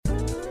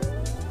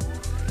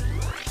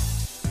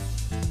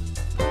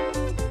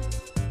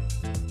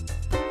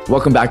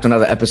Welcome back to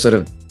another episode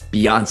of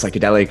Beyond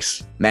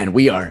Psychedelics. Man,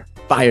 we are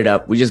fired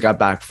up. We just got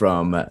back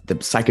from the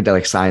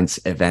Psychedelic Science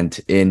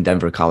event in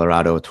Denver,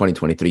 Colorado,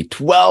 2023.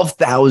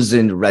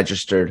 12,000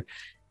 registered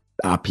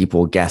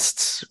people,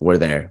 guests were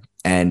there.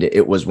 And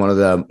it was one of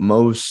the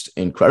most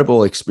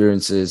incredible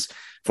experiences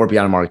for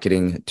Beyond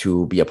Marketing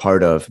to be a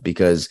part of,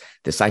 because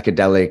the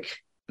psychedelic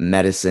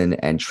medicine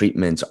and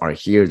treatments are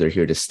here. They're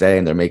here to stay,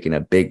 and they're making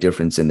a big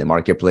difference in the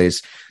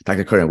marketplace.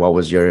 Dr. Curran, what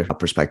was your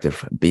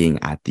perspective being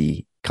at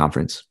the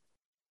conference?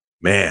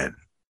 Man,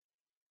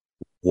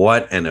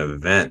 what an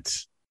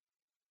event.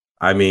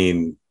 I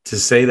mean, to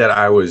say that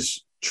I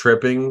was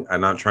tripping,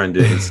 I'm not trying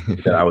to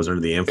insinuate that I was under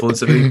the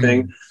influence of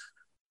anything,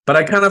 but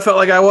I kind of felt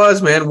like I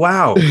was, man.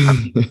 Wow.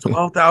 I mean,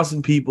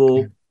 12,000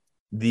 people,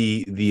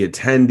 the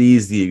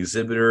attendees, the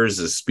exhibitors,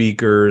 the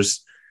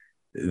speakers.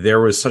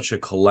 There was such a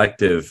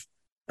collective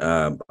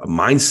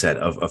mindset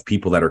of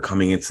people that are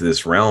coming into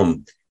this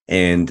realm.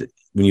 And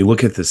when you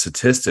look at the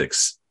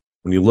statistics,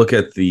 when you look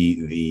at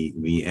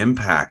the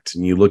impact,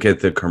 and you look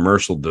at the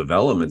commercial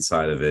development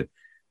side of it,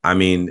 I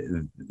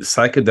mean, the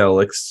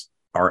psychedelics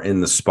are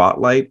in the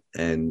spotlight,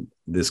 and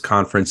this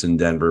conference in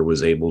Denver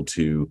was able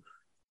to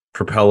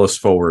propel us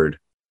forward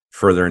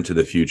further into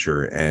the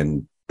future.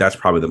 And that's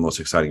probably the most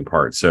exciting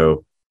part.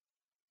 So,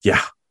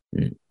 yeah.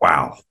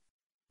 Wow.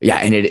 Yeah.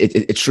 And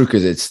it's true,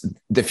 because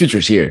the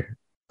future's here.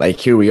 Like,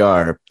 here we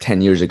are 10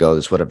 years ago.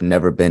 This would have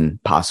never been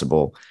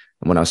possible.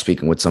 And when I was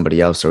speaking with somebody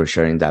else, they were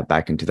sharing that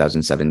back in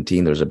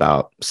 2017, there was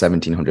about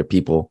 1,700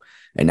 people.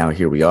 And now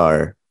here we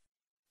are,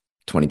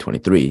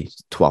 2023,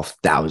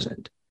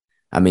 12,000.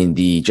 I mean,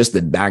 just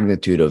the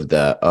magnitude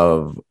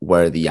of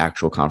where the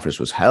actual conference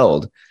was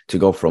held, to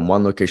go from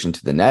one location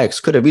to the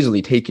next could have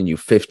easily taken you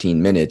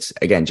 15 minutes,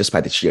 again, just by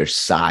the sheer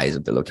size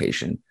of the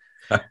location.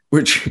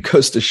 Which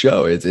goes to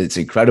show it's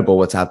incredible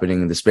what's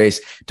happening in the space,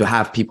 to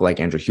have people like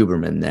Andrew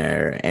Huberman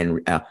there,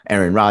 and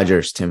Aaron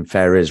Rodgers, Tim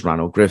Ferriss,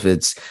 Ronald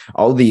Griffiths,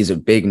 all these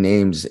big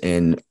names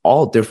in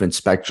all different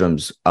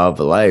spectrums of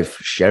life,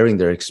 sharing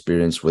their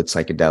experience with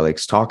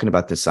psychedelics, talking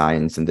about the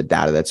science and the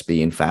data that's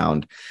being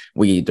found.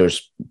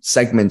 There's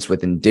segments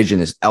with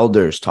indigenous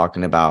elders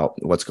talking about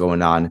what's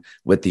going on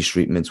with these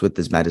treatments, with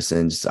these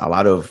medicines, a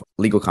lot of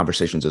legal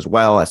conversations as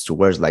well as to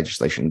where's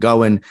legislation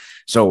going.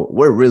 So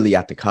we're really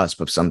at the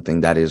cusp of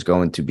something that is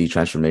going to be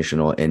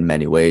transformational in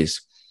many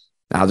ways.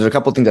 Now, there's a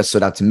couple of things that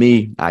stood out to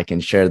me. I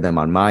can share them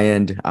on my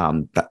end.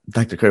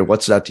 Dr. Curry,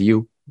 what stood out to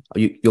you?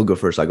 You'll go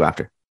first. I'll go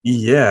after.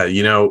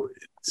 Yeah.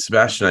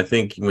 Sebastian, I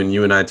think when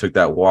you and I took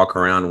that walk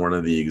around one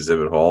of the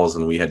exhibit halls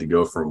and we had to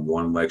go from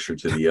one lecture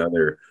to the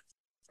other,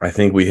 I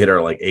think we hit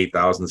our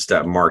 8,000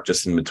 step mark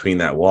just in between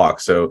that walk.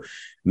 So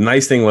the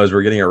nice thing was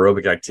we're getting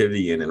aerobic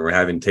activity in, and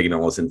we're taking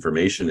all this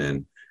information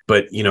in.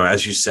 But,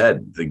 as you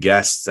said, the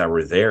guests that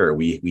were there,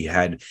 we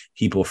had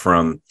people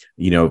from,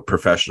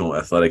 professional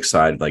athletic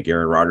side, like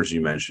Aaron Rodgers,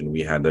 you mentioned.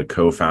 We had the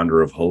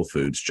co-founder of Whole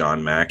Foods,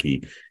 John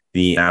Mackey,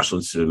 the National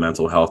Institute of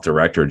Mental Health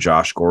Director,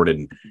 Josh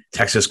Gordon,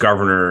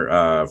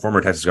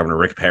 former Texas Governor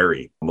Rick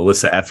Perry,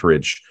 Melissa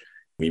Etheridge.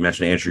 We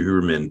mentioned Andrew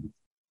Huberman,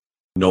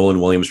 Nolan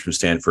Williams from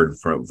Stanford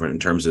in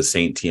terms of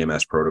Saint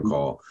TMS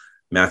protocol,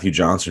 Matthew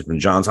Johnson from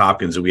Johns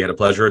Hopkins, who we had a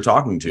pleasure of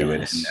talking to.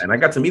 Yes. And I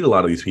got to meet a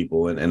lot of these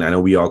people, and I know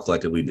we all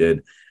collectively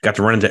did. Got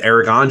to run into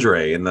Eric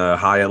Andre in the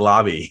Hyatt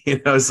lobby,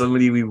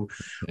 somebody we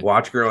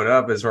watched growing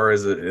up as far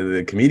as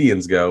the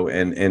comedians go.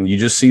 And you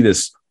just see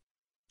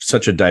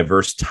such a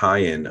diverse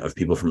tie-in of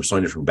people from so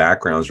many different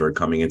backgrounds who are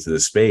coming into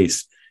this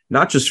space,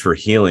 not just for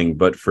healing,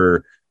 but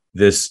for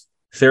this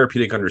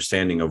therapeutic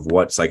understanding of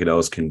what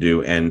psychedelics can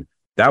do. And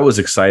that was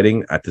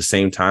exciting. At the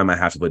same time, I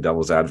have to play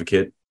devil's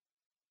advocate.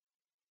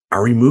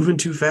 Are we moving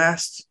too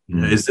fast?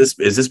 Mm-hmm.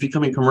 Is this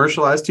becoming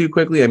commercialized too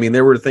quickly? I mean,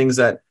 there were things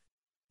that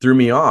threw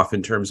me off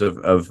in terms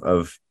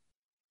of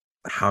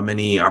how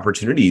many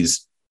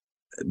opportunities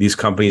these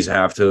companies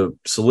have to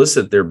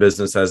solicit their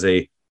business as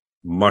a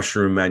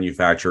mushroom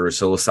manufacturer,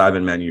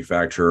 psilocybin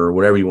manufacturer, or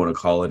whatever you want to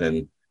call it.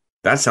 And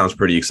that sounds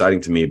pretty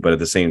exciting to me, but at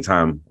the same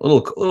time, a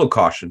little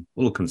caution, a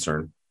little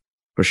concern.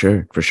 For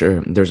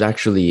sure. There's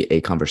actually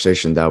a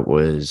conversation that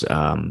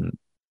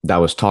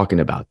was talking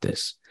about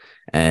this.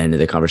 And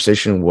the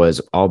conversation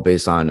was all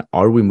based on,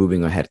 are we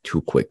moving ahead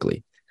too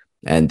quickly?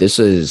 And this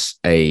is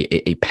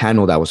a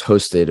panel that was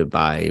hosted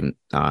by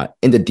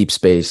in the deep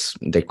space.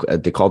 They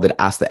called it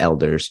Ask the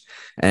Elders.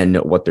 And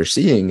what they're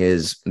seeing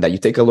is that you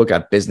take a look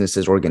at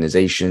businesses,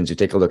 organizations, you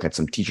take a look at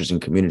some teachers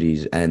and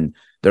communities, and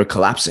they're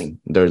collapsing.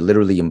 They're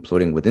literally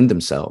imploding within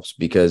themselves,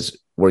 because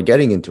we're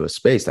getting into a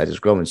space that is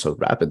growing so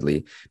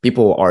rapidly.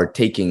 People are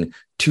taking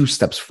 2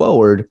 steps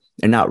forward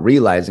and not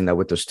realizing that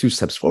with those 2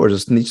 steps forward,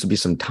 there needs to be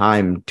some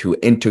time to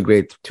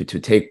integrate, to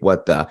take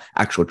what the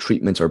actual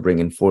treatments are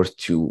bringing forth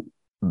to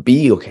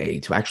be okay,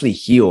 to actually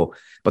heal.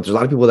 But there's a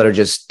lot of people that are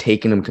just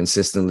taking them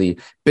consistently.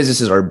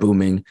 Businesses are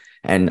booming.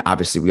 And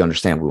obviously we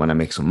understand we want to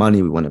make some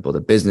money. We want to build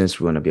a business.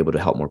 We want to be able to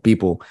help more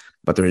people.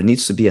 But there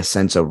needs to be a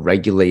sense of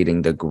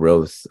regulating the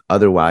growth.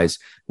 Otherwise,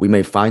 we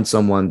may find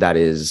someone that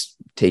is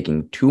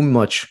taking too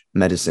much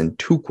medicine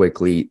too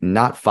quickly,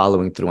 not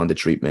following through on the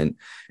treatment.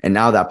 And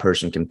now that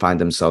person can find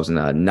themselves in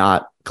a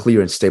not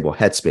clear and stable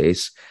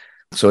headspace.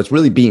 So it's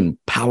really being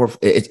powerful.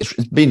 It's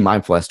being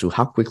mindful as to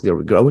how quickly are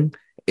we growing?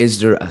 Is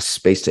there a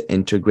space to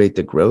integrate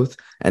the growth?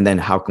 And then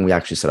how can we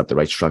actually set up the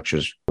right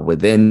structures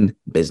within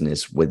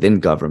business, within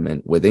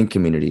government, within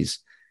communities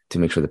to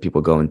make sure that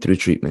people going through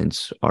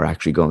treatments are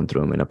actually going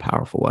through them in a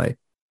powerful way?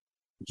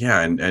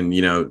 Yeah. And,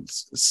 you know,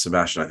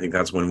 Sebastian, I think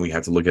that's when we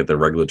have to look at the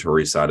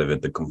regulatory side of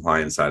it, the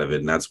compliance side of it.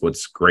 And that's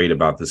what's great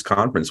about this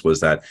conference was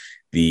that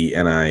the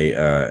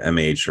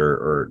NIMH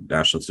or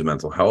National Institute of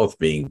Mental Health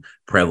being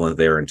prevalent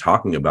there and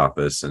talking about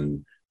this,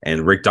 and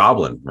Rick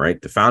Doblin,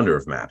 right, the founder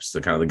of MAPS,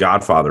 the kind of the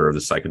godfather of the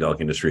psychedelic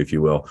industry, if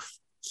you will,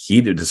 he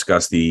did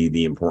discuss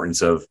the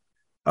importance of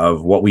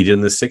what we did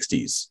in the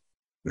 60s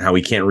and how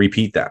we can't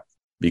repeat that,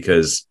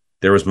 because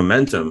there was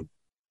momentum,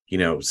 you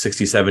know,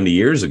 60, 70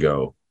 years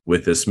ago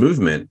with this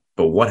movement.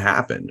 But what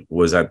happened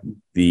was that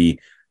the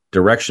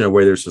direction of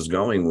where this was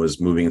going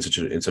was moving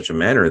in such a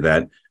manner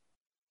that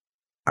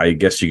I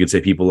guess you could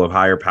say people of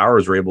higher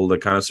powers were able to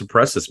kind of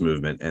suppress this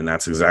movement. And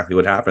that's exactly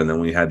what happened.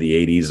 Then we had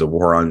the 80s, the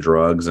war on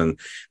drugs. And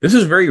this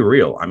is very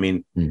real. I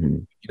mean,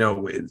 you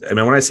know, I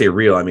mean, when I say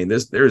real, I mean,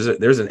 there's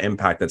an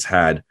impact that's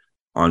had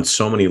on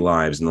so many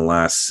lives in the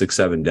last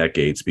 6-7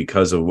 decades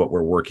because of what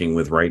we're working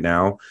with right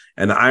now.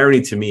 And the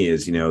irony to me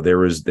is, you know, there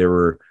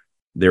were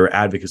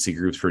advocacy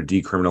groups for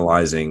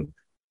decriminalizing,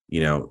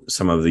 you know,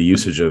 some of the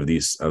usage of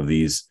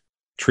these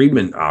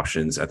treatment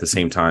options. At the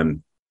same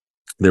time,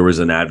 there was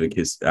an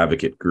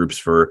advocate groups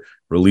for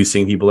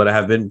releasing people that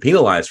have been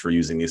penalized for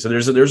using these. So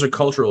there's a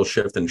cultural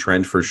shift and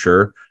trend for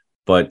sure.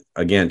 But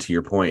again, to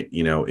your point,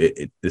 you know,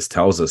 this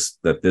tells us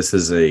that this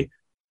was the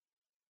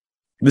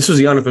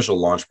unofficial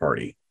launch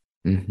party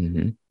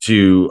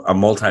to a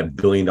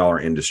multi-billion-dollar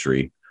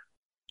industry.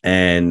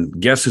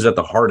 And guess who's at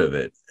the heart of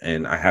it?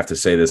 And I have to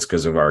say this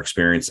because of our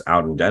experience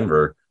out in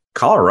Denver.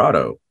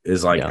 Colorado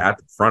is at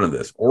the front of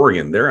this.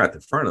 Oregon, they're at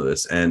the front of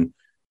this. And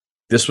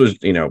this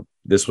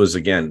was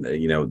again,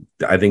 you know,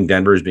 I think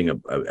Denver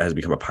has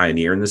become a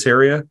pioneer in this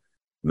area.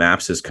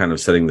 MAPS is kind of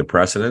setting the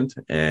precedent.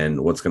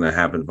 And what's going to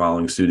happen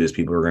following suit is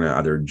people are going to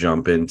either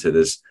jump into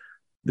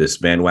this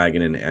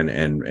bandwagon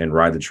and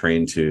ride the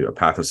train to a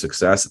path of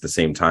success. At the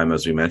same time,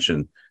 as we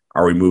mentioned,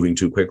 are we moving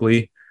too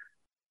quickly?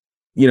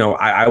 You know,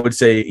 I would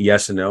say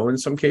yes and no in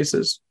some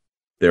cases.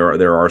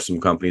 There are some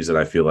companies that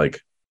I feel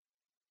like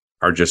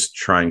are just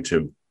trying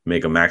to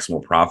make a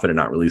maximal profit and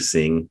not really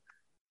seeing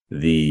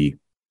the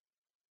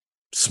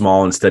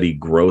small and steady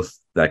growth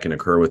that can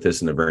occur with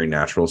this in a very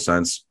natural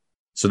sense.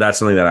 So that's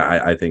something that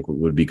I think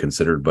would be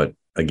considered. But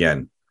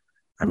again,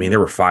 I mean, there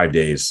were 5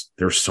 days.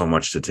 There's so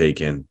much to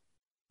take in.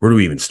 Where do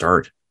we even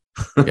start?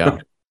 Yeah.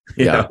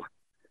 Yeah.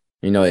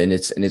 You know, and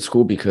it's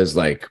cool because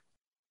like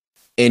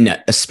in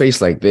a space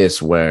like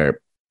this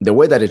where the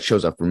way that it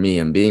shows up for me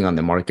and being on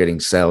the marketing,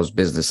 sales,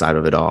 business side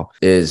of it all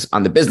is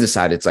on the business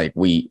side. It's like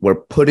we're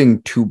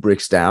putting 2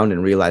 bricks down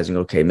and realizing,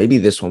 okay, maybe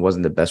this one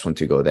wasn't the best one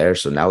to go there.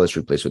 So now let's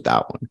replace with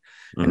that one.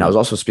 And I was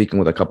also speaking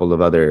with a couple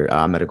of other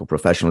medical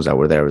professionals that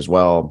were there as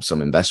well,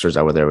 some investors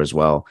that were there as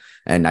well.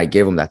 And I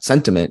gave them that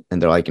sentiment and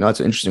they're like, you know,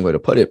 it's an interesting way to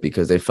put it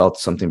because they felt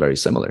something very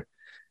similar.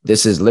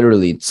 This is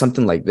literally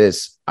something like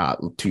this,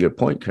 to your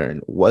point,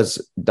 Karen,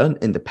 was done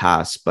in the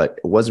past, but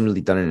it wasn't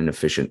really done in an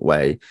efficient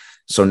way.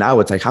 So now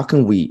it's like, how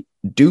can we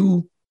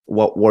do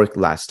what worked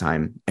last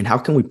time? And how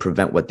can we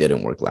prevent what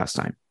didn't work last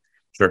time?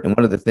 Sure. And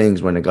one of the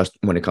things when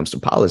it comes to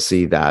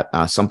policy that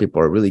some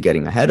people are really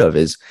getting ahead of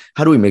is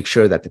how do we make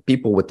sure that the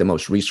people with the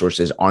most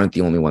resources aren't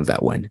the only ones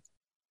that win,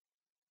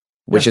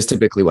 which is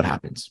typically what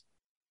happens.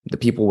 The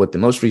people with the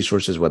most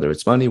resources, whether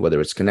it's money, whether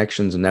it's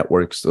connections and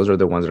networks, those are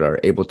the ones that are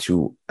able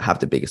to have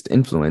the biggest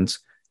influence.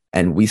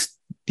 And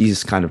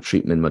these kind of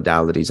treatment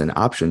modalities and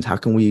options, how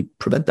can we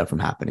prevent that from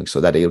happening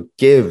so that it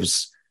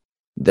gives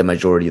the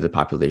majority of the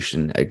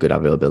population a good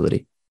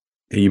availability?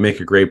 You make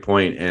a great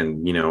point.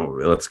 And, you know,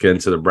 let's get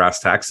into the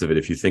brass tacks of it.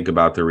 If you think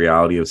about the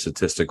reality of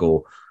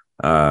statistical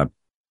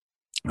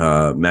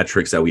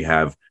metrics that we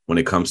have when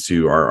it comes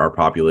to our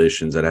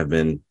populations that have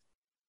been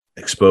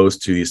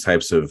exposed to these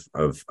types of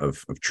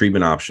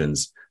treatment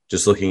options,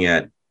 just looking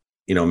at,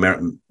 you know,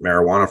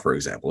 marijuana, for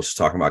example, let's just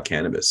talk about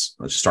cannabis.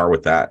 Let's start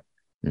with that.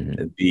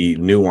 The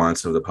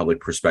nuance of the public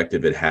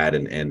perspective it had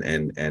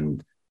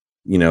and,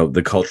 you know,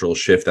 the cultural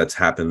shift that's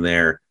happened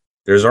there.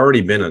 There's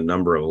already been a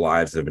number of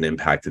lives that have been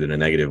impacted in a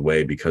negative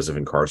way because of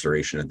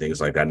incarceration and things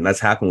like that. And that's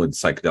happened with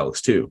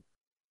psychedelics too.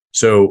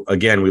 So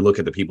again, we look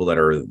at the people that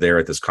are there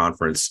at this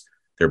conference,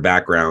 their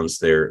backgrounds,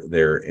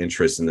 their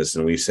interests in this,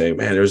 and we say,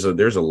 man, there's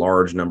a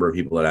large number of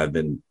people that have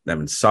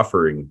been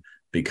suffering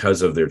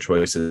because of their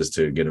choices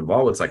to get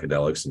involved with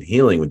psychedelics and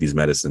healing with these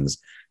medicines.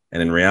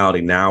 And in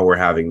reality, now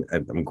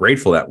I'm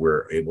grateful that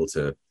we're able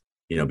to,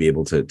 you know, be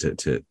able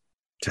to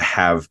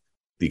have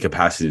the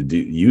capacity to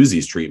use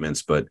these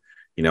treatments. But,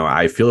 you know,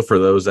 I feel for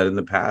those that in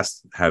the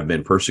past have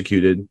been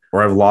persecuted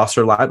or have lost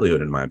their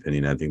livelihood, in my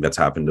opinion. I think that's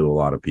happened to a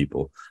lot of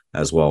people.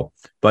 as well.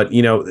 But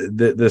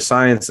the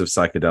science of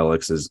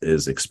psychedelics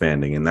is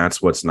expanding, and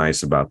that's what's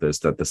nice about this,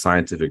 that the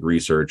scientific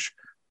research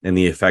and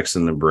the effects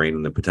in the brain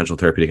and the potential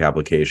therapeutic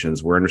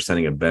applications, we're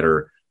understanding a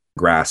better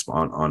grasp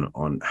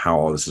on how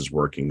all this is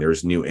working.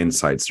 There's new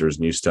insights, there's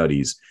new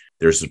studies,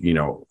 there's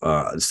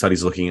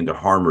studies looking into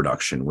harm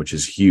reduction, which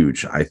is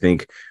huge. I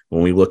think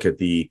when we look at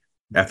the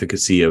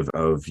efficacy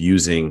of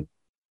using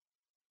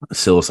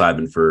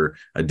psilocybin for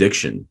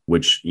addiction,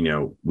 which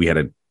we had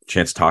a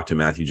chance to talk to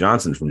Matthew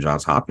Johnson from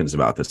Johns Hopkins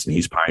about this, and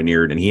he's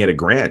pioneered, and he had a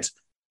grant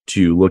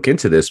to look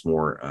into this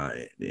more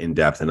in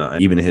depth.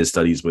 And even in his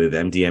studies with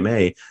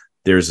MDMA,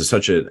 there's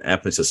such an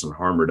emphasis on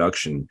harm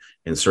reduction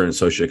in certain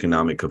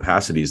socioeconomic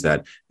capacities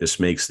that this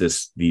makes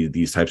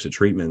these types of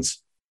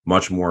treatments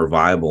much more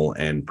viable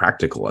and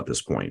practical at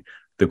this point.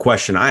 The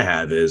question I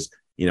have is,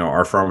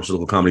 are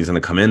pharmaceutical companies going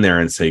to come in there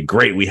and say,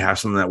 great, we have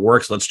something that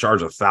works, let's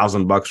charge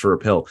 $1,000 for a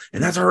pill?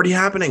 And that's already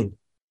happening.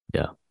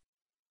 Yeah.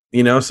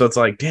 So it's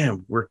like,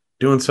 damn, we're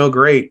doing so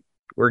great.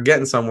 We're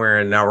getting somewhere.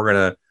 And now we're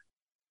going to,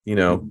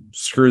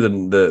 screw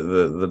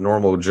the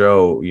normal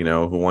Joe,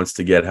 who wants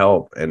to get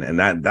help. And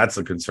that's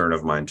a concern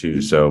of mine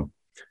too. So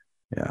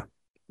yeah,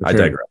 I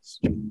digress.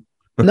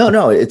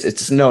 No,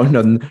 it's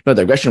no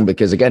digression,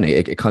 because again,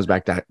 it comes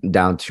back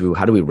down to,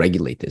 how do we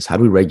regulate this? How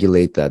do we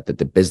regulate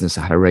the business?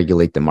 How to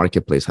regulate the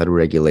marketplace? How to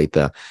regulate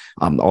the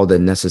all the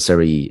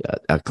necessary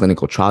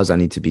clinical trials that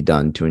need to be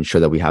done to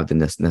ensure that we have the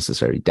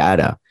necessary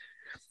data?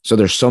 So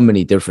there's so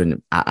many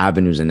different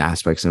avenues and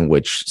aspects in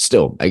which,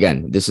 still,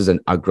 again, this is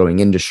a growing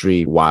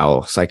industry.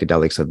 While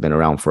psychedelics have been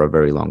around for a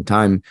very long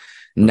time,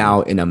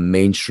 now in a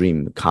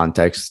mainstream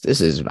context,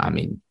 this is,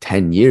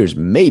 10 years,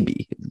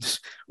 maybe. It's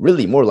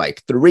really more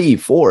like 3,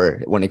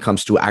 4 when it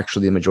comes to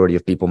actually the majority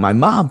of people. My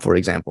mom, for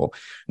example,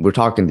 we were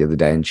talking the other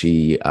day, and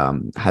she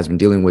has been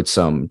dealing with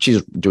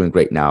she's doing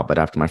great now, but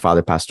after my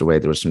father passed away,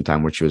 there was some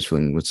time where she was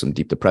feeling with some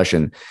deep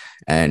depression,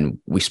 and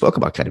we spoke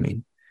about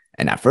ketamine.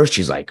 And at first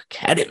she's like,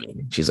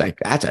 ketamine? She's like,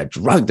 that's a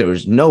drug. There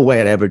was no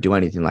way I'd ever do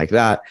anything like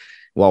that.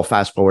 Well,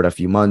 fast forward a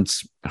few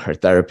months, her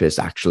therapist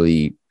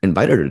actually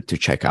invited her to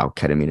check out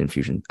ketamine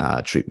infusion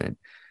treatment.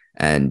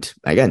 And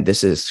again,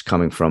 this is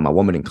coming from a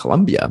woman in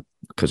Colombia,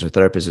 because her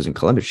therapist is in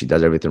Colombia. She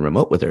does everything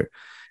remote with her.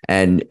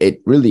 And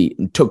it really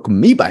took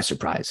me by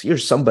surprise.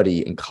 Here's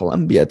somebody in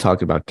Colombia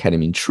talking about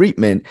ketamine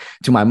treatment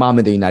to my mom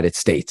in the United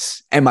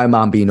States, and my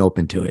mom being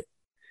open to it.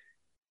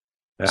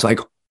 Yeah. It's like,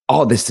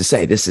 all this to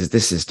say, this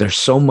is there's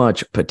so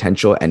much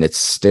potential, and it's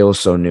still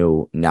so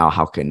new. Now,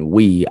 how can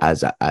we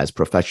as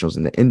professionals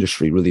in the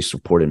industry really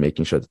support in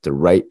making sure that the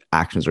right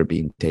actions are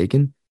being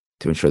taken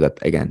to ensure that,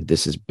 again,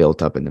 this is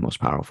built up in the most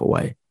powerful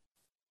way?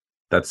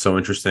 That's so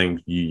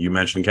interesting. You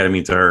mentioned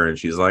ketamine to her, and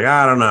she's like,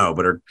 I don't know,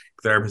 but her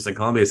therapist in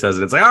Colombia says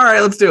it. It's like, all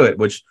right, let's do it,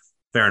 which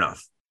fair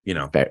enough.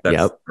 That's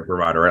yep. a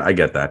provider. I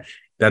get that.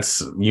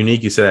 That's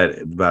unique. You said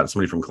about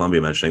somebody from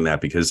Colombia mentioning that,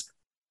 because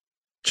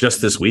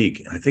just this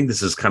week, I think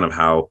this is kind of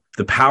how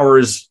the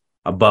powers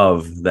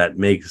above that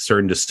make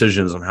certain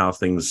decisions on how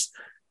things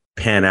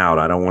pan out.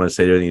 I don't want to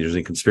say there's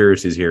any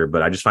conspiracies here,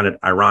 but I just find it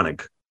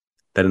ironic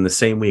that in the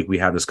same week we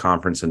have this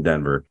conference in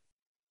Denver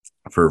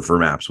for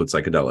MAPS with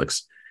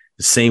psychedelics.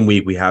 The same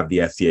week we have the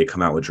FDA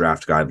come out with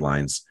draft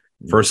guidelines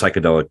for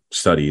psychedelic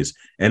studies.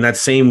 And that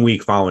same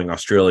week following,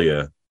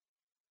 Australia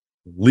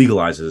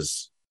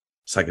legalizes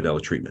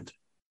psychedelic treatment.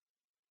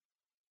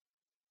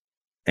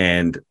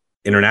 And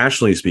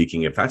internationally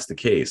speaking, if that's the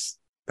case,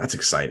 that's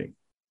exciting.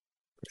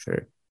 For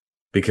sure.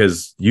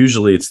 Because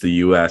usually it's the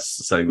US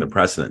setting the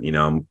precedent.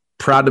 I'm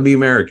proud to be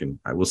American.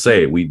 I will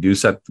say we do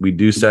set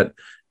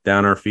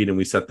down our feet, and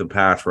we set the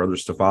path for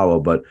others to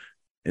follow. But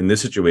in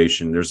this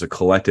situation, there's a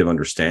collective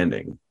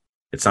understanding.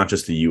 It's not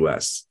just the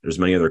US. There's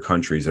many other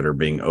countries that are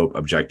being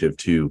objective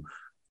to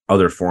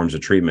other forms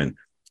of treatment.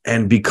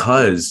 And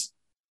because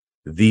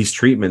these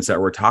treatments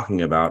that we're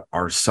talking about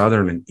are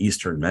Southern and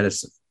Eastern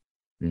medicine.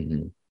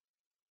 Mm-hmm.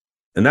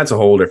 And that's a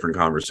whole different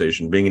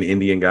conversation. Being an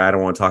Indian guy, I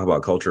don't want to talk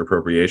about culture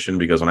appropriation,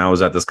 because when I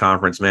was at this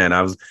conference, man,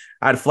 I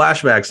had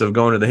flashbacks of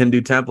going to the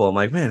Hindu temple. I'm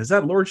like, man, is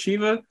that Lord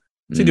Shiva?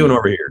 What's he doing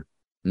over here?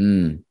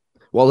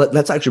 Well,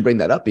 let's actually bring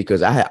that up,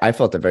 because I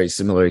felt a very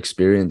similar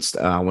experience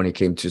when it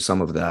came to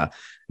some of the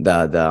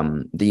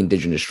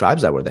indigenous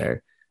tribes that were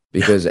there.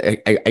 Because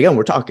again,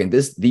 we're talking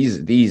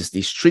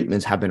these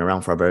treatments have been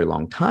around for a very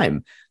long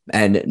time,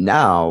 and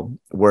now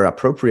we're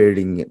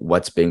appropriating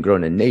what's been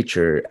grown in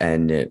nature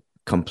and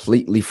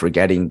completely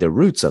forgetting the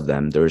roots of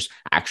them. There's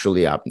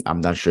actually,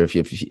 I'm not sure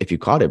if you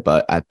caught it,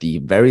 but at the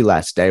very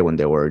last day when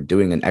they were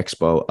doing an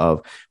expo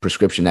of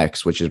Prescription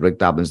X, which is Rick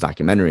Doblin's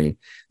documentary,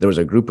 there was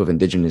a group of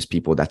indigenous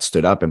people that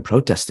stood up and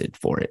protested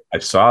for it. I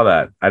saw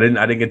that. I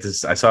didn't get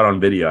to. I saw it on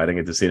video. I didn't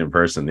get to see it in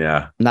person.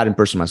 Yeah, not in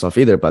person myself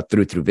either, but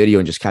through video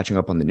and just catching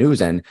up on the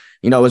news. And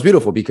it was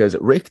beautiful, because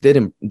Rick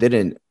didn't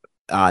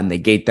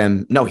negate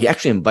them. No, he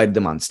actually invited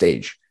them on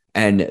stage.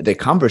 And the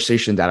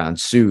conversation that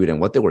ensued and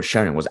what they were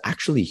sharing was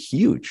actually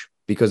huge,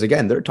 because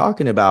again, they're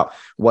talking about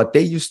what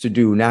they used to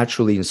do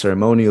naturally and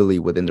ceremonially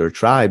within their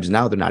tribes.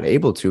 Now they're not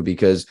able to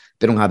because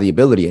they don't have the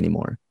ability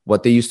anymore.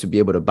 What they used to be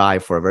able to buy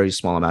for a very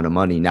small amount of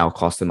money now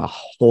costs them a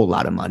whole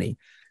lot of money.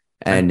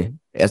 And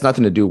it has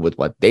nothing to do with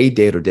what they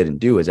did or didn't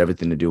do. It's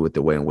everything to do with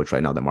the way in which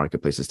right now the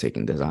marketplace is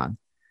taking this on.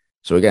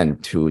 So again,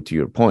 to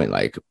your point,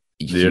 like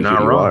you're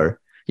not wrong.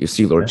 You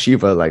see Lord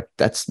Shiva, like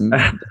that's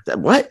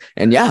what?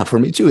 And yeah, for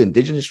me too,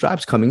 indigenous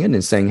tribes coming in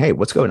and saying, hey,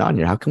 what's going on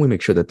here? How can we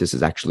make sure that this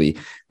is actually,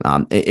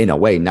 in a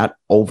way, not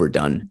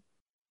overdone?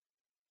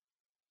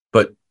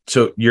 But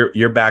so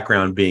your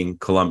background being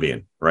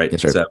Colombian, right?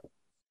 Yes, sir. So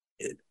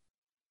it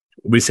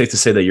would be safe to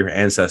say that your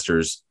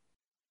ancestors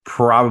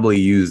probably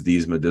used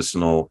these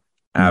medicinal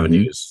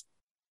avenues,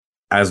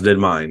 as did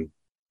mine.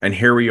 And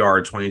here we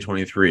are,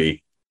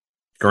 2023,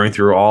 going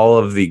through all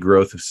of the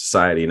growth of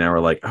society. Now we're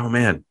like, oh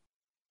man,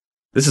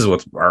 this is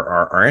what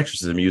our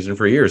ancestors have been using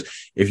for years.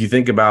 If you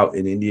think about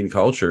in Indian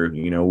culture,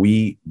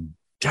 we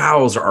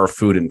douse our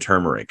food in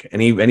turmeric.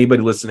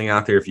 Anybody listening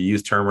out there, if you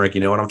use turmeric,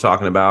 you know what I'm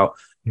talking about.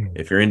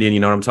 If you're Indian, you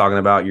know what I'm talking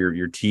about.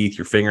 Your teeth,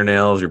 your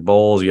fingernails, your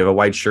bowls, you have a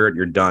white shirt,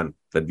 you're done.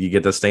 That you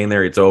get the stain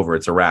there, it's over.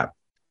 It's a wrap.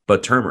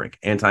 But turmeric,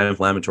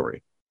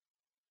 anti-inflammatory,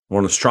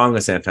 one of the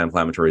strongest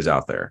anti-inflammatories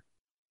out there.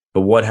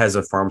 But what has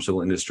the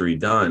pharmaceutical industry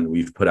done?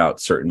 We've put out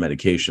certain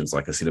medications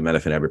like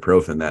acetaminophen,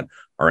 ibuprofen that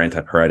are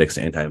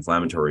antipyretics,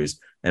 anti-inflammatories.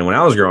 And when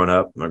I was growing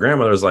up, my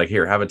grandmother was like,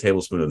 here, have a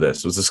tablespoon of this.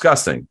 It was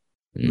disgusting.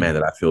 Man,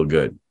 did I feel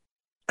good.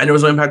 And there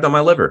was no impact on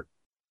my liver.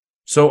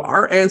 So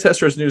our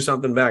ancestors knew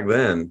something back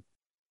then.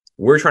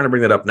 We're trying to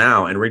bring that up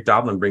now. And Rick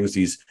Doblin brings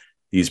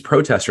these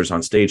protesters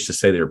on stage to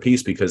say their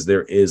piece because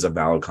there is a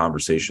valid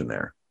conversation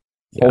there.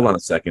 Yeah. Hold on a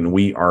second.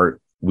 We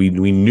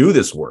knew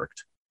this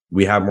worked.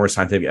 We have more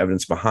scientific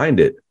evidence behind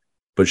it.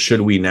 But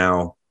should we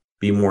now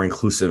be more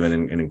inclusive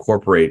and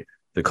incorporate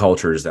the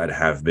cultures that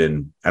have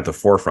been at the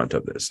forefront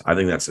of this? I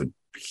think that's a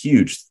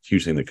huge,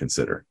 huge thing to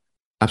consider.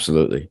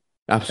 Absolutely.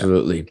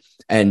 Yeah.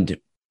 And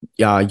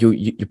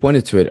you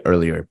pointed to it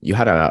earlier. You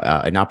had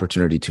an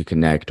opportunity to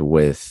connect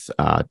with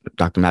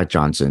Dr. Matt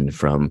Johnson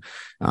from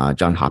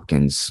Johns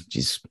Hopkins.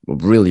 He's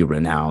really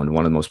renowned,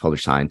 one of the most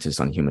published scientists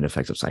on human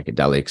effects of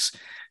psychedelics.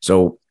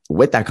 So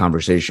with that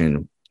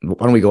conversation, why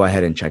don't we go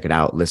ahead and check it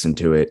out, listen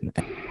to it.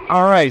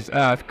 All right.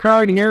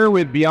 Karen here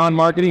with Beyond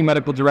Marketing,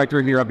 Medical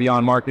Director here at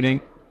Beyond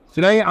Marketing.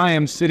 Today I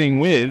am sitting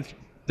with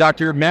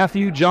Dr.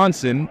 Matthew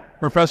Johnson,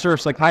 Professor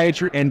of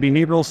Psychiatry and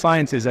Behavioral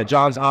Sciences at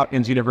Johns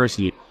Hopkins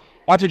University.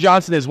 Dr.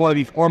 Johnson is one of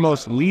the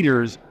foremost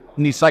leaders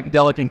in the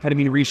psychedelic and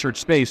ketamine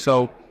research space.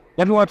 So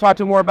definitely want to talk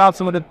to more about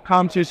some of the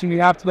conversation we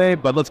have today,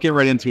 but let's get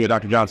right into it,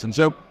 Dr. Johnson.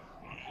 So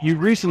you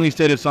recently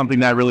stated something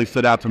that really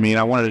stood out to me, and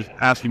I wanted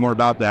to ask you more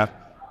about that.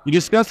 You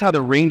discussed how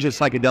the range of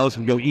psychedelics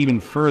can go even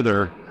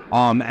further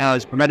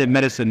as preventive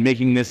medicine,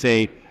 making this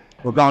a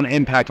profound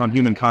impact on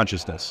human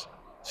consciousness.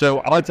 So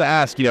I'd like to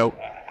ask,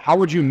 how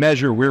would you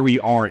measure where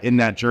we are in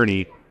that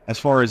journey as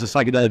far as the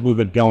psychedelic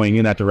movement going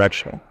in that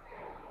direction?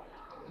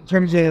 In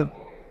terms of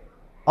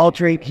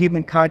altering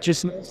human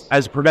consciousness?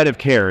 As preventive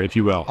care, if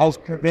you will. As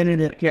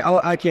preventative care. Oh,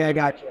 okay, I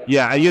got you.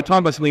 Yeah, you talked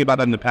about something about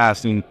that in the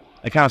past, and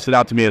it kind of stood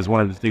out to me as one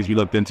of the things we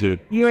looked into.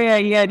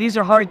 Yeah. These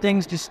are hard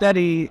things to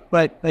study,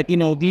 but the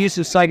use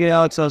of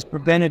psychedelics as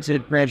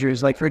preventative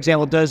measures, like for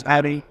example, does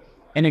having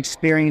an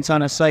experience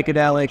on a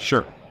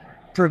psychedelic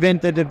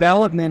prevent the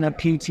development of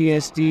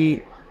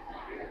PTSD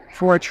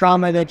for a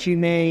trauma that you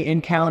may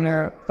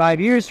encounter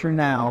 5 years from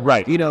now?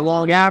 Right.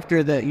 Long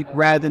after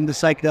rather than the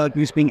psychedelic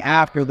use being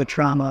after the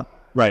trauma.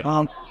 Right.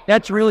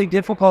 That's really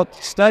difficult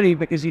to study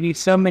because you need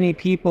so many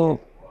people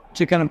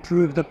to kind of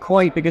prove the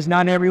point, because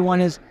not everyone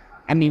is.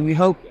 We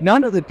hope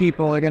none of the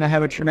people are going to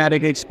have a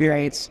traumatic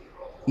experience,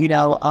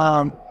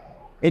 and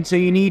so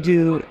you need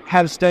to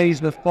have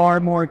studies with far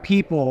more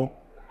people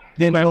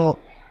than will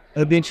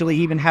eventually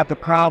even have the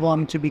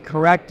problem to be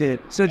corrected.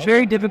 So it's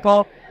very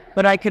difficult,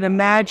 but I can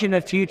imagine a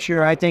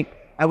future. I think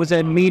I was at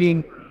a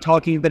meeting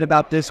talking a bit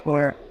about this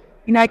where,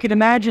 I could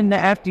imagine the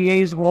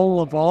FDA's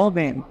role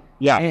evolving.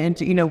 Yeah.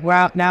 And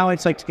now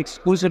it's like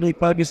exclusively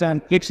focused on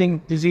fixing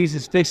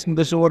diseases, fixing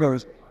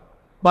disorders.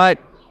 But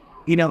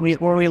when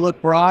we look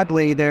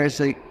broadly,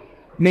 there's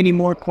many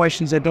more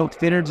questions that don't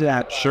fit into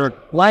that. Sure.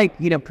 Like,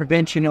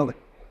 prevention of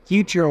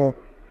future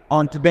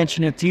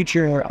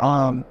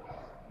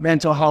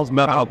mental health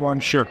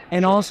problems. Sure.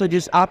 And also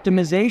just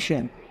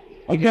optimization.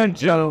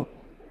 So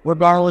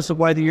regardless of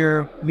whether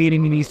you're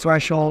meeting any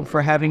threshold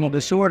for having a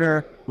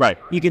disorder, right,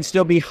 you can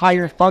still be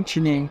higher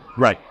functioning.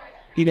 Right.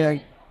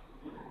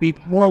 Be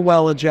more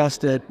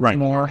well-adjusted. Right.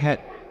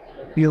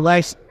 Be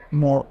less,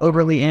 more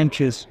overly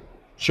anxious.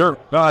 Sure.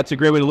 Well, that's a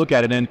great way to look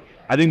at it. And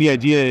I think the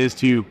idea is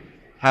to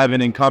have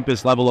an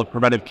encompassed level of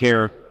preventive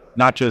care,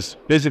 not just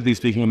physically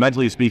speaking, but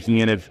mentally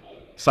speaking. And if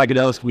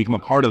psychedelics can become a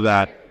part of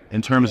that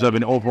in terms of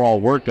an overall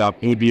workup,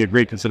 it would be a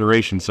great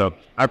consideration. So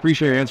I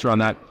appreciate your answer on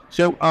that.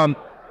 So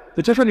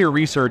to touch on your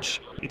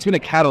research, it's been a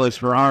catalyst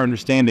for our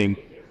understanding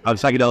of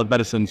psychedelic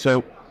medicine.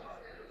 So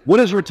what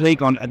is your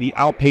take on the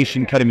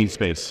outpatient ketamine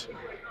space?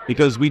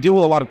 Because we deal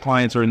with a lot of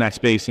clients who are in that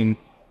space, and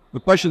the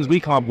questions we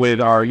come up with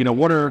are,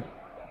 what are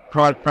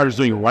providers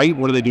doing right?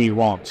 What are they doing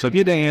wrong? So if you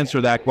had to answer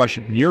that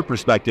question from your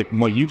perspective, from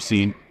what you've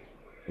seen,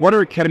 what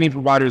are ketamine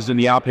providers in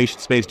the outpatient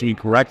space doing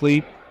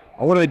correctly,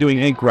 or what are they doing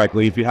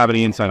incorrectly, if you have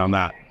any insight on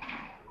that?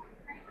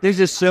 There's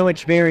just so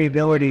much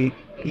variability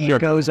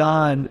that goes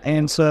on.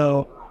 And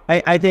so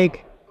I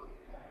think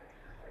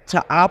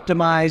to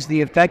optimize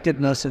the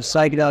effectiveness of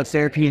psychedelic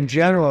therapy in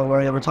general,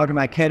 whether we're talking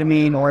about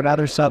ketamine or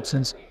another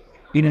substance,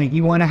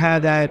 you want to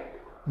have that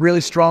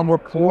really strong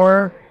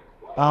rapport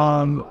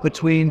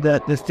between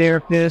the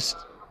therapist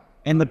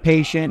and the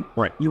patient.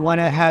 Right. You want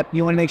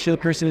to make sure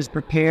the person is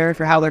prepared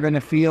for how they're going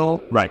to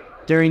feel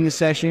during the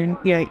session.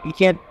 You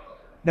can't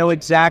know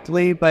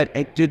exactly,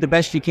 but do the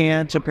best you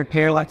can to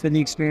prepare for the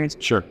experience.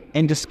 Sure.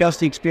 And discuss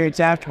the experience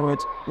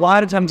afterwards. A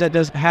lot of times that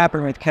doesn't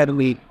happen with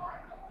ketamine,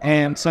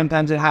 and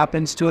sometimes it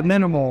happens to a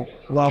minimal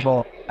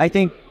level. I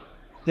think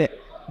that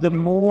the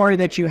more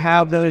that you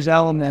have those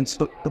elements,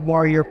 the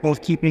more you're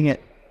both keeping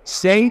it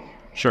safe,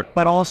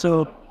 but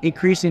also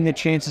increasing the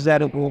chances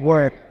that it will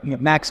work,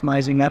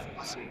 maximizing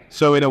efficacy.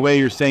 So in a way,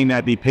 you're saying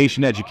that the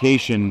patient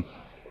education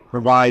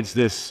provides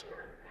this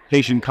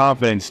patient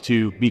confidence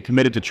to be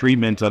committed to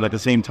treatment, and at the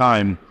same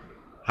time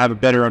have a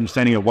better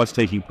understanding of what's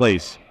taking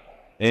place.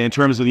 And in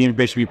terms of the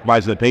information we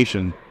provide to the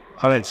patient,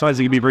 sometimes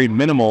it can be very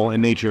minimal in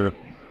nature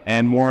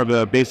and more of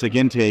a basic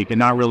intake, and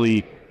not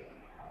really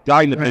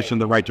guiding the patient in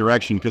the right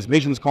direction, because the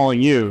patient's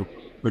calling you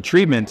for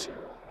treatment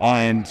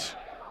and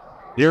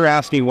they're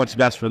asking what's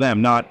best for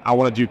them, not I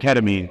want to do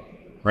ketamine,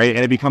 right?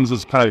 And it becomes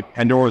this kind of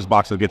Pandora's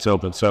box that gets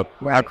open. So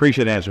I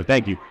appreciate the answer.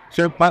 Thank you.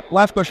 So my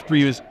last question for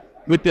you is,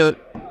 with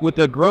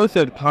the growth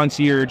of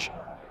concierge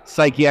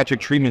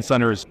psychiatric treatment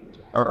centers,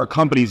 or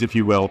companies, if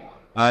you will,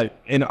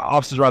 in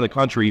offices around the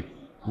country,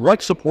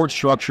 what support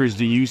structures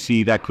do you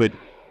see that could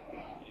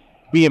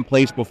be in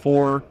place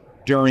before,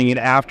 during, and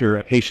after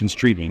a patient's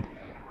treatment?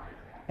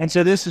 And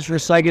so this is for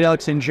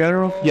psychedelics in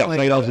general? Yeah,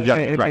 psychedelics in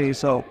general, okay, right.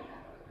 So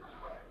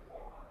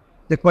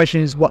the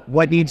question is,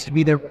 what needs to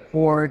be there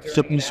before?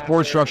 So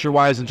support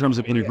structure-wise, in terms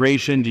of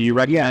integration, do you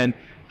recommend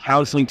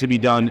counseling to be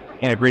done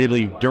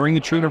integratively during the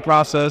treatment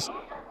process,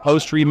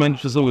 post-treatment,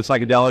 specifically with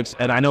psychedelics?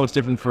 And I know it's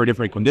different for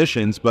different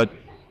conditions, but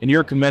in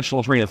your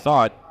conventional train of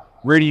thought,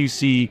 where do you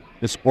see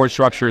the support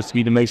structures to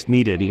be the most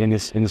needed in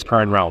this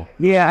current realm?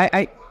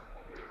 Yeah,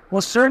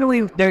 well,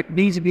 certainly there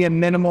needs to be a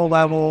minimal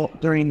level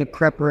during the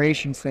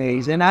preparation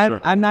phase. And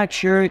I'm not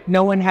sure,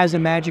 no one has a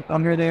magic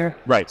under there.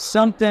 Right.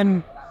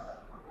 Something,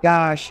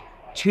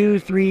 2,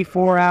 3,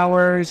 4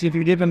 hours. If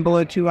you're dipping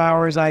below 2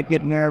 hours, I'd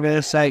get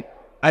nervous. I'd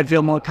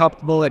feel more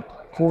comfortable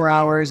at 4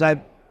 hours.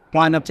 I've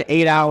gone up to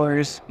 8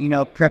 hours,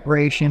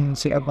 preparation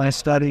of my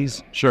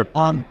studies. Sure.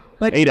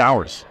 But 8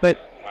 hours. But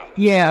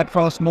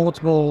across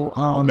multiple,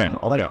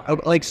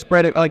 like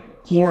spread it,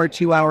 like 4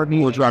 2-hour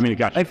meetings.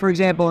 Like, for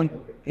example,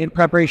 in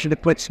preparation to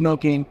quit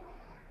smoking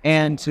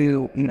and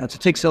to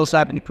take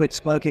psilocybin to quit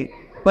smoking.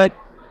 But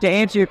to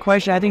answer your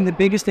question, I think the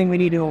biggest thing we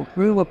need to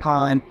improve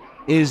upon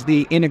is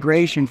the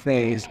integration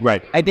phase.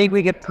 Right. I think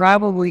we could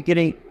probably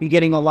be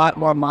getting a lot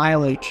more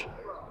mileage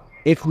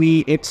if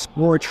we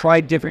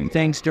tried different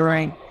things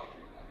during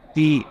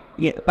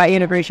by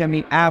integration, I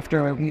mean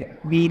after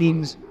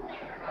meetings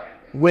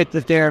with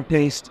the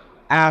therapist,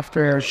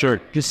 after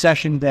the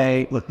session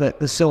day, with the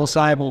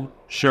psilocybin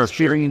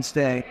experience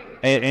day.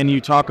 And you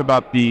talk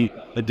about the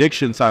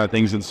addiction side of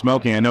things in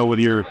smoking. I know with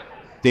your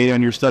data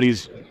and your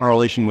studies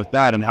correlation with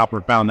that and how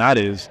profound that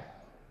is,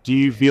 do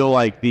you feel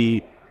like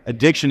the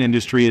addiction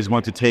industry is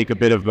going to take a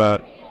bit of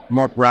a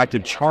more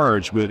proactive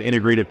charge with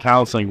integrative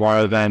counseling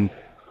rather than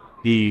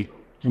the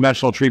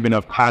conventional treatment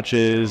of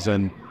patches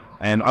and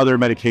other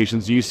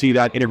medications? Do you see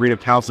that integrative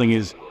counseling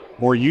is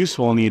more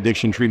useful in the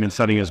addiction treatment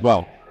setting as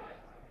well?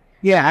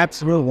 Yeah,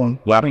 absolutely.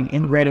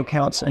 Integrative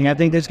counseling. I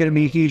think there's going to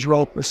be a huge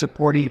role for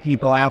supporting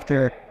people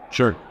after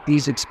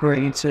these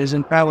experiences,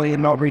 and probably the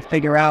more we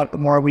figure out, the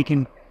more we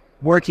can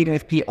working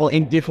with people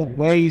in different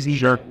ways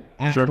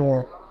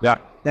after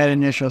that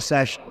initial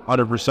session.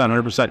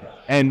 100%.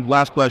 And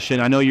last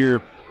question, I know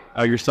your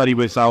study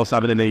with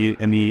psilocybin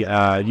and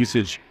the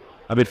usage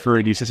of it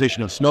for the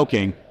cessation of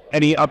smoking.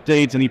 Any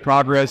updates, any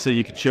progress that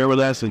you could share with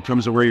us in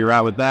terms of where you're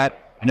at with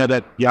that? I know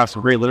that you have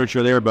some great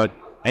literature there, but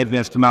anything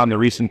that's come out in the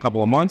recent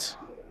couple of months?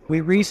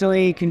 We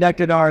recently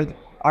conducted our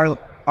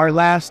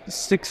last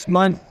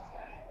 6-month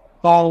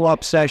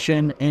follow-up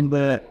session in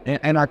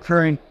our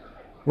current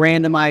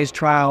randomized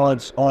trial of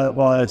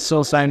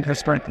psilocybin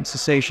prescription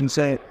cessation.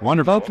 So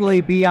wonderful.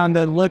 Hopefully be on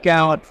the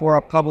lookout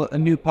for a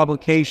new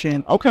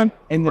publication.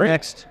 In the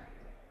next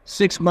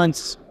 6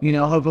 months.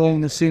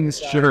 Hopefully as soon as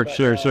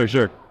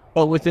Sure.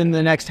 But within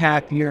the next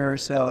half year or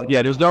so.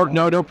 Yeah, there's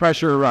no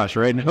pressure or rush,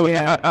 right? No,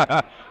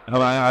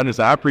 I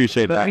understand. I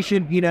appreciate that. We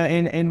should,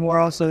 and we're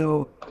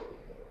also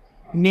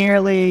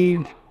nearly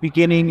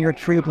beginning your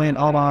treatment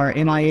of our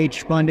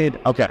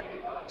NIH-funded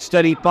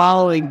study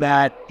following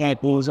that.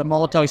 It was a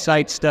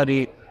multi-site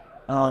study,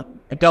 a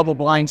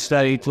double-blind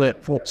study for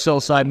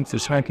psilocybin for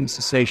smoking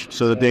cessation.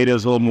 So the data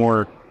is a little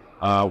more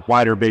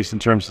wider based in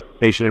terms of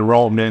patient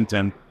enrollment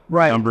and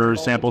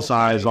numbers, sample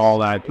size, all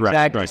that.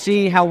 Exactly.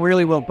 See how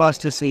really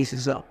robust this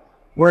is.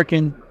 work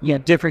in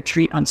different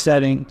treatment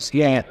settings,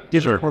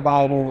 different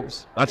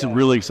revivals. That's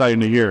really exciting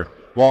to hear.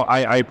 Well,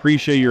 I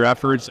appreciate your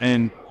efforts,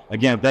 and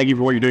again, thank you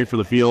for what you're doing for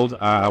the field.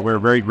 We're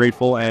very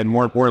grateful, and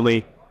more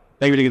importantly,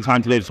 thank you for taking the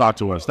time today to talk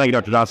to us. Thank you,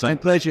 Dr. Johnson. My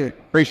pleasure.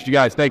 Appreciate you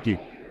guys. Thank you.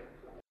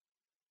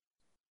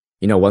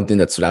 One thing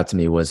that stood out to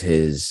me was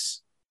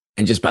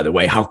and just by the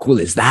way, how cool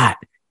is that?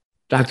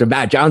 Dr.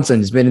 Matt Johnson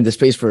has been in the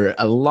space for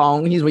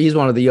he's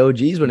one of the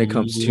OGs when it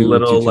comes to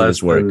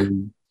less work.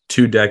 Than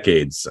 2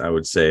 decades, I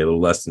would say, a little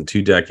less than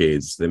 2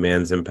 decades. The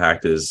man's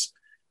impact is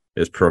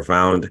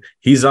profound.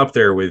 He's up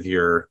there with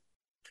your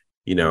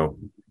Andrew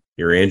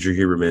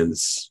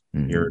Hubermans,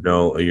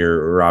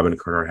 your Robin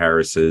Carter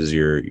Harris's,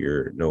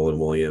 your Nolan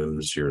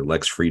Williams, your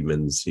Lex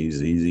Friedman's.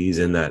 He's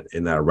in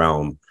that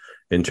realm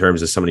in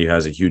terms of somebody who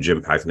has a huge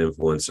impact and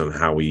influence on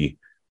how we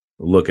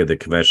look at the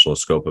conventional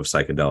scope of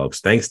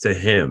psychedelics. Thanks to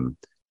him,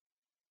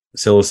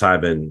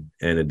 psilocybin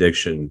and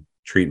addiction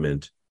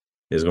treatment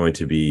is going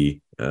to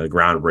be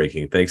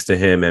groundbreaking. Thanks to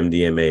him,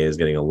 MDMA is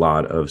getting a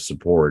lot of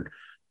support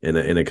in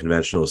a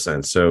conventional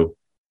sense. So,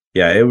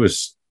 yeah, it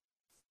was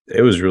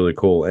really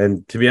cool.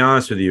 And to be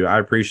honest with you, I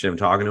appreciate him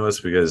talking to us,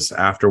 because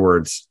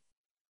afterwards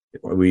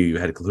we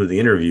had concluded the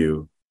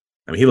interview.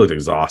 I mean, he looked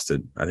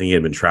exhausted. I think he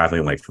had been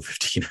traveling for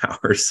 15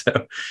 hours. So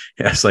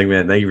yeah, it's like,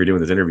 man, thank you for doing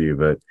this interview,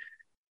 but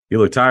you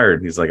look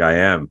tired. He's like, I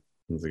am.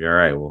 He's like, all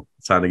right, well,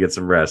 it's time to get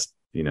some rest,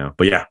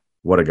 But yeah,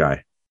 what a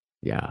guy.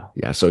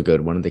 Yeah, so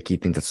good. One of the key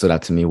things that stood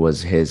out to me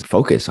was his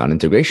focus on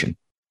integration.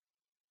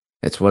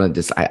 It's one of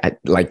this. I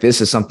like, this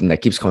is something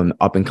that keeps coming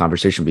up in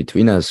conversation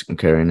between us,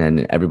 Karen,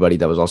 and everybody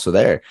that was also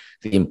there.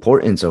 The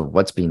importance of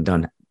what's being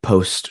done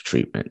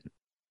post-treatment.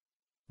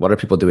 What are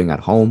people doing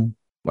at home?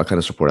 What kind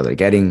of support are they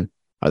getting?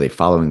 Are they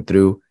following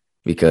through?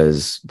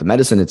 Because the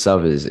medicine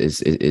itself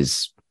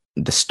is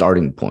the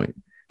starting point.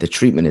 The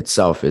treatment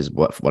itself is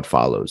what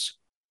follows.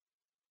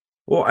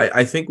 Well,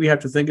 I think we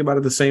have to think about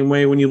it the same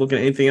way when you look at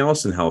anything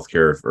else in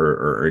healthcare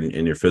or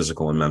in your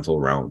physical and mental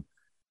realm.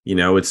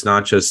 It's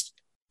not just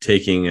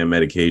taking a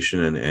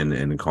medication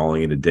and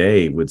calling it a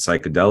day with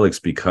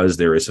psychedelics, because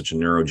there is such a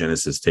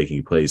neurogenesis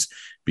taking place,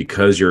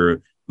 because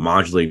you're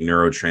modulating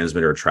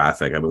neurotransmitter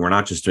traffic. I mean, we're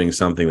not just doing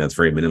something that's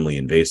very minimally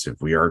invasive.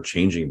 We are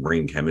changing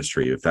brain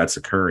chemistry. If that's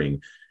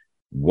occurring,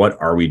 what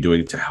are we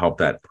doing to help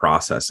that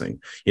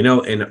processing? In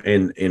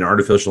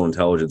artificial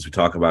intelligence, we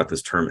talk about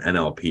this term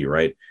NLP,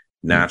 right?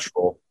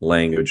 Natural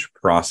language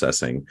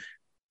processing.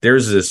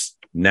 There's this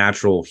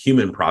natural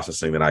human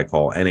processing that I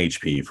call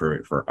NHP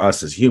for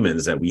us as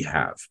humans that we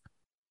have.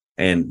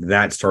 And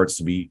that starts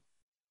to be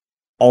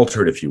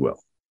altered, if you will.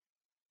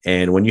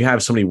 And when you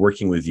have somebody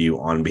working with you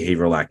on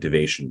behavioral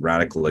activation,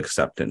 radical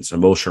acceptance,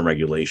 emotional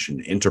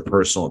regulation,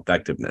 interpersonal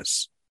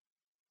effectiveness,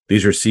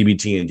 these are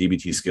CBT and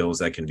DBT skills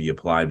that can be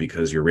applied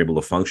because you're able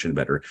to function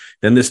better.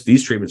 Then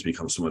these treatments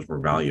become so much more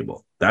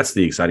valuable. That's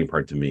the exciting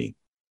part to me.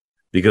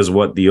 Because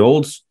what the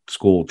old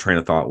school train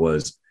of thought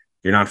was,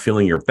 you're not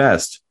feeling your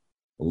best,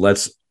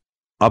 let's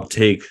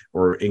uptake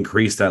or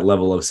increase that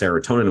level of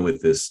serotonin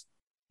with this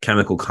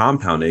chemical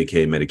compound,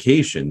 aka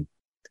medication,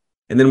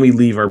 and then we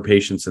leave our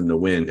patients in the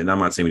wind. And I'm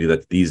not saying we do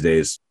that these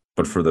days,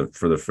 but for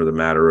the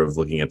matter of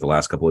looking at the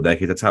last couple of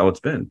decades, that's how it's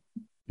been.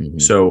 Mm-hmm.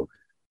 So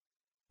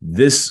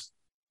this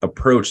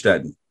approach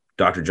that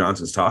Dr.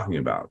 Johnson's talking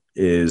about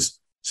is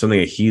something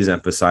that he's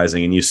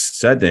emphasizing. And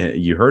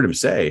you heard him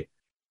say,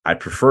 I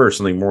prefer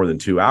something more than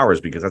 2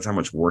 hours, because that's how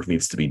much work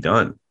needs to be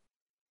done.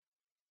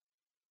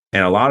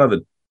 And a lot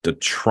of the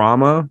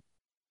trauma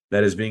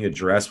that is being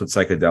addressed with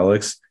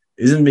psychedelics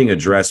isn't being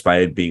addressed by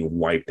it being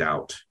wiped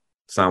out.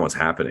 It's not what's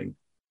happening.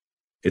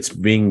 It's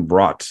being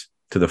brought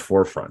to the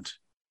forefront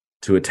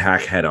to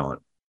attack head on.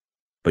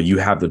 But you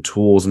have the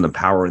tools and the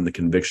power and the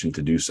conviction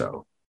to do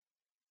so.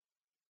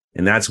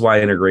 And that's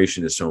why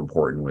integration is so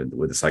important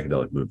with the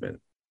psychedelic movement.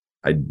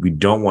 We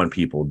don't want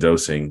people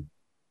dosing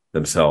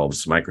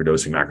themselves,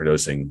 microdosing,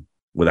 macrodosing,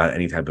 without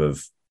any type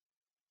of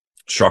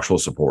structural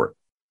support.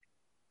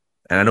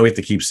 And I know we have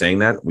to keep saying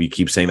that. We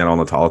keep saying that all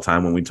the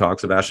time when we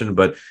talk, Sebastian,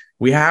 but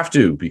we have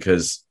to,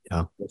 because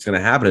what's going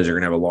to happen is you're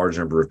going to have a large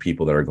number of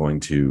people that are going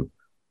to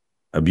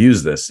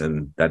abuse this.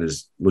 And that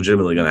is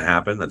legitimately going to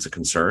happen. That's a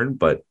concern,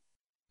 but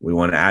we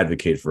want to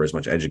advocate for as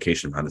much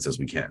education about this as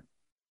we can.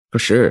 For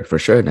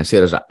sure. And I see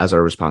it as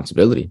our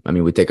responsibility. I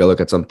mean, we take a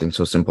look at something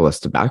so simple as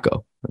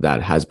tobacco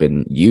that has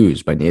been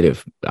used by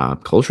native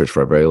cultures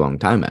for a very long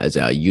time as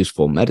a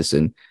useful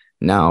medicine.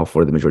 Now,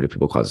 for the majority of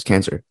people, causes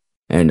cancer.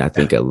 And I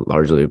think it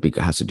largely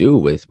has to do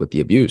with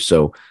the abuse.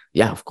 So,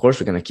 yeah, of course,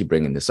 we're going to keep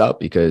bringing this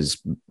up,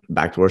 because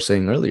back to what I was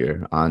saying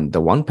earlier on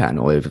the one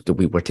panel, if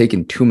we were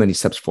taking too many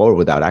steps forward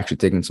without actually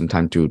taking some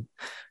time to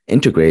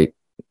integrate,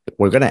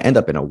 we're going to end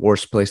up in a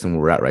worse place than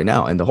we're at right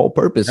now. And the whole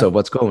purpose of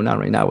what's going on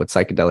right now with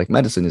psychedelic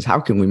medicine is,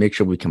 how can we make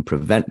sure we can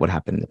prevent what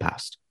happened in the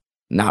past,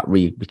 not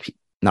repeat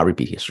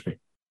history.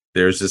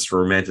 There's this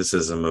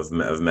romanticism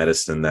of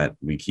medicine that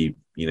we keep,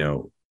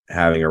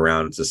 having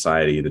around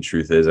society. The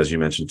truth is, as you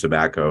mentioned,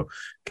 tobacco.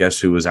 Guess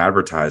who was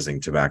advertising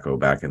tobacco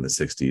back in the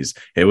 60s?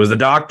 It was the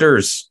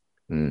doctors.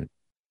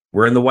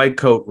 we're in the white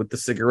coat with the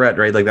cigarette,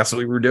 right? Like that's what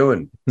we were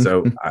doing.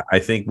 So I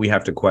think we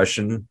have to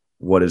question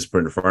what is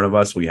put in front of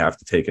us. We have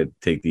to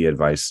take the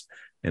advice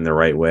in the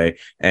right way.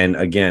 And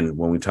again,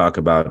 when we talk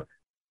about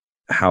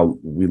how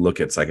we look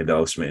at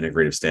psychedelics from an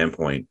integrative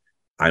standpoint,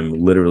 I'm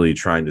literally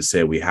trying to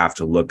say we have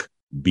to look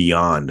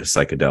beyond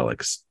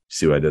psychedelics.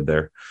 See what I did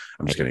there?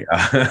 I'm just kidding.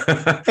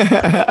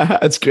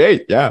 That's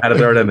great. Yeah. I had to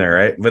throw it in there,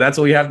 right? But that's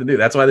what we have to do.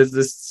 That's why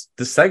this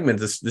segment,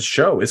 this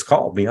show is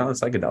called Beyond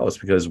Psychedelics,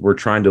 because we're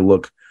trying to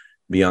look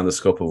beyond the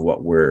scope of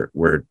what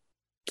we're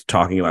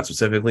talking about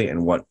specifically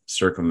and what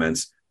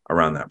circumvents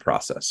around that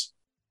process.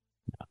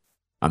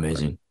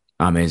 Amazing.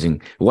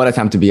 Amazing. What a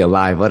time to be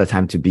alive. What a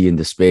time to be in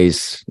the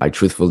space. I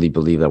truthfully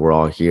believe that we're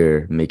all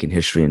here making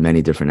history in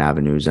many different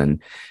avenues,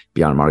 and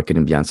beyond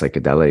marketing, beyond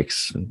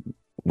psychedelics,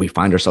 we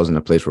find ourselves in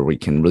a place where we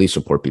can really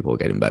support people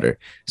getting better,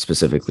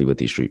 specifically with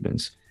these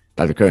treatments.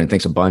 Dr. Curran,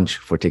 thanks a bunch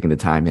for taking the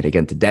time. And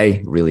again,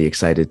 today, really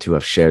excited to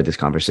have shared this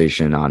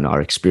conversation on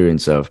our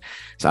experience of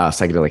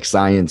psychedelic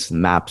science,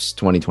 MAPS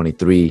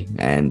 2023.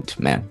 And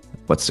man,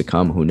 what's to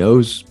come, who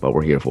knows, but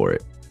we're here for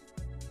it.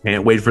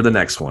 Can't wait for the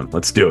next one.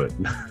 Let's do it.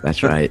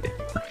 That's right.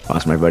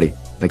 Awesome, everybody.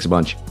 Thanks a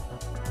bunch.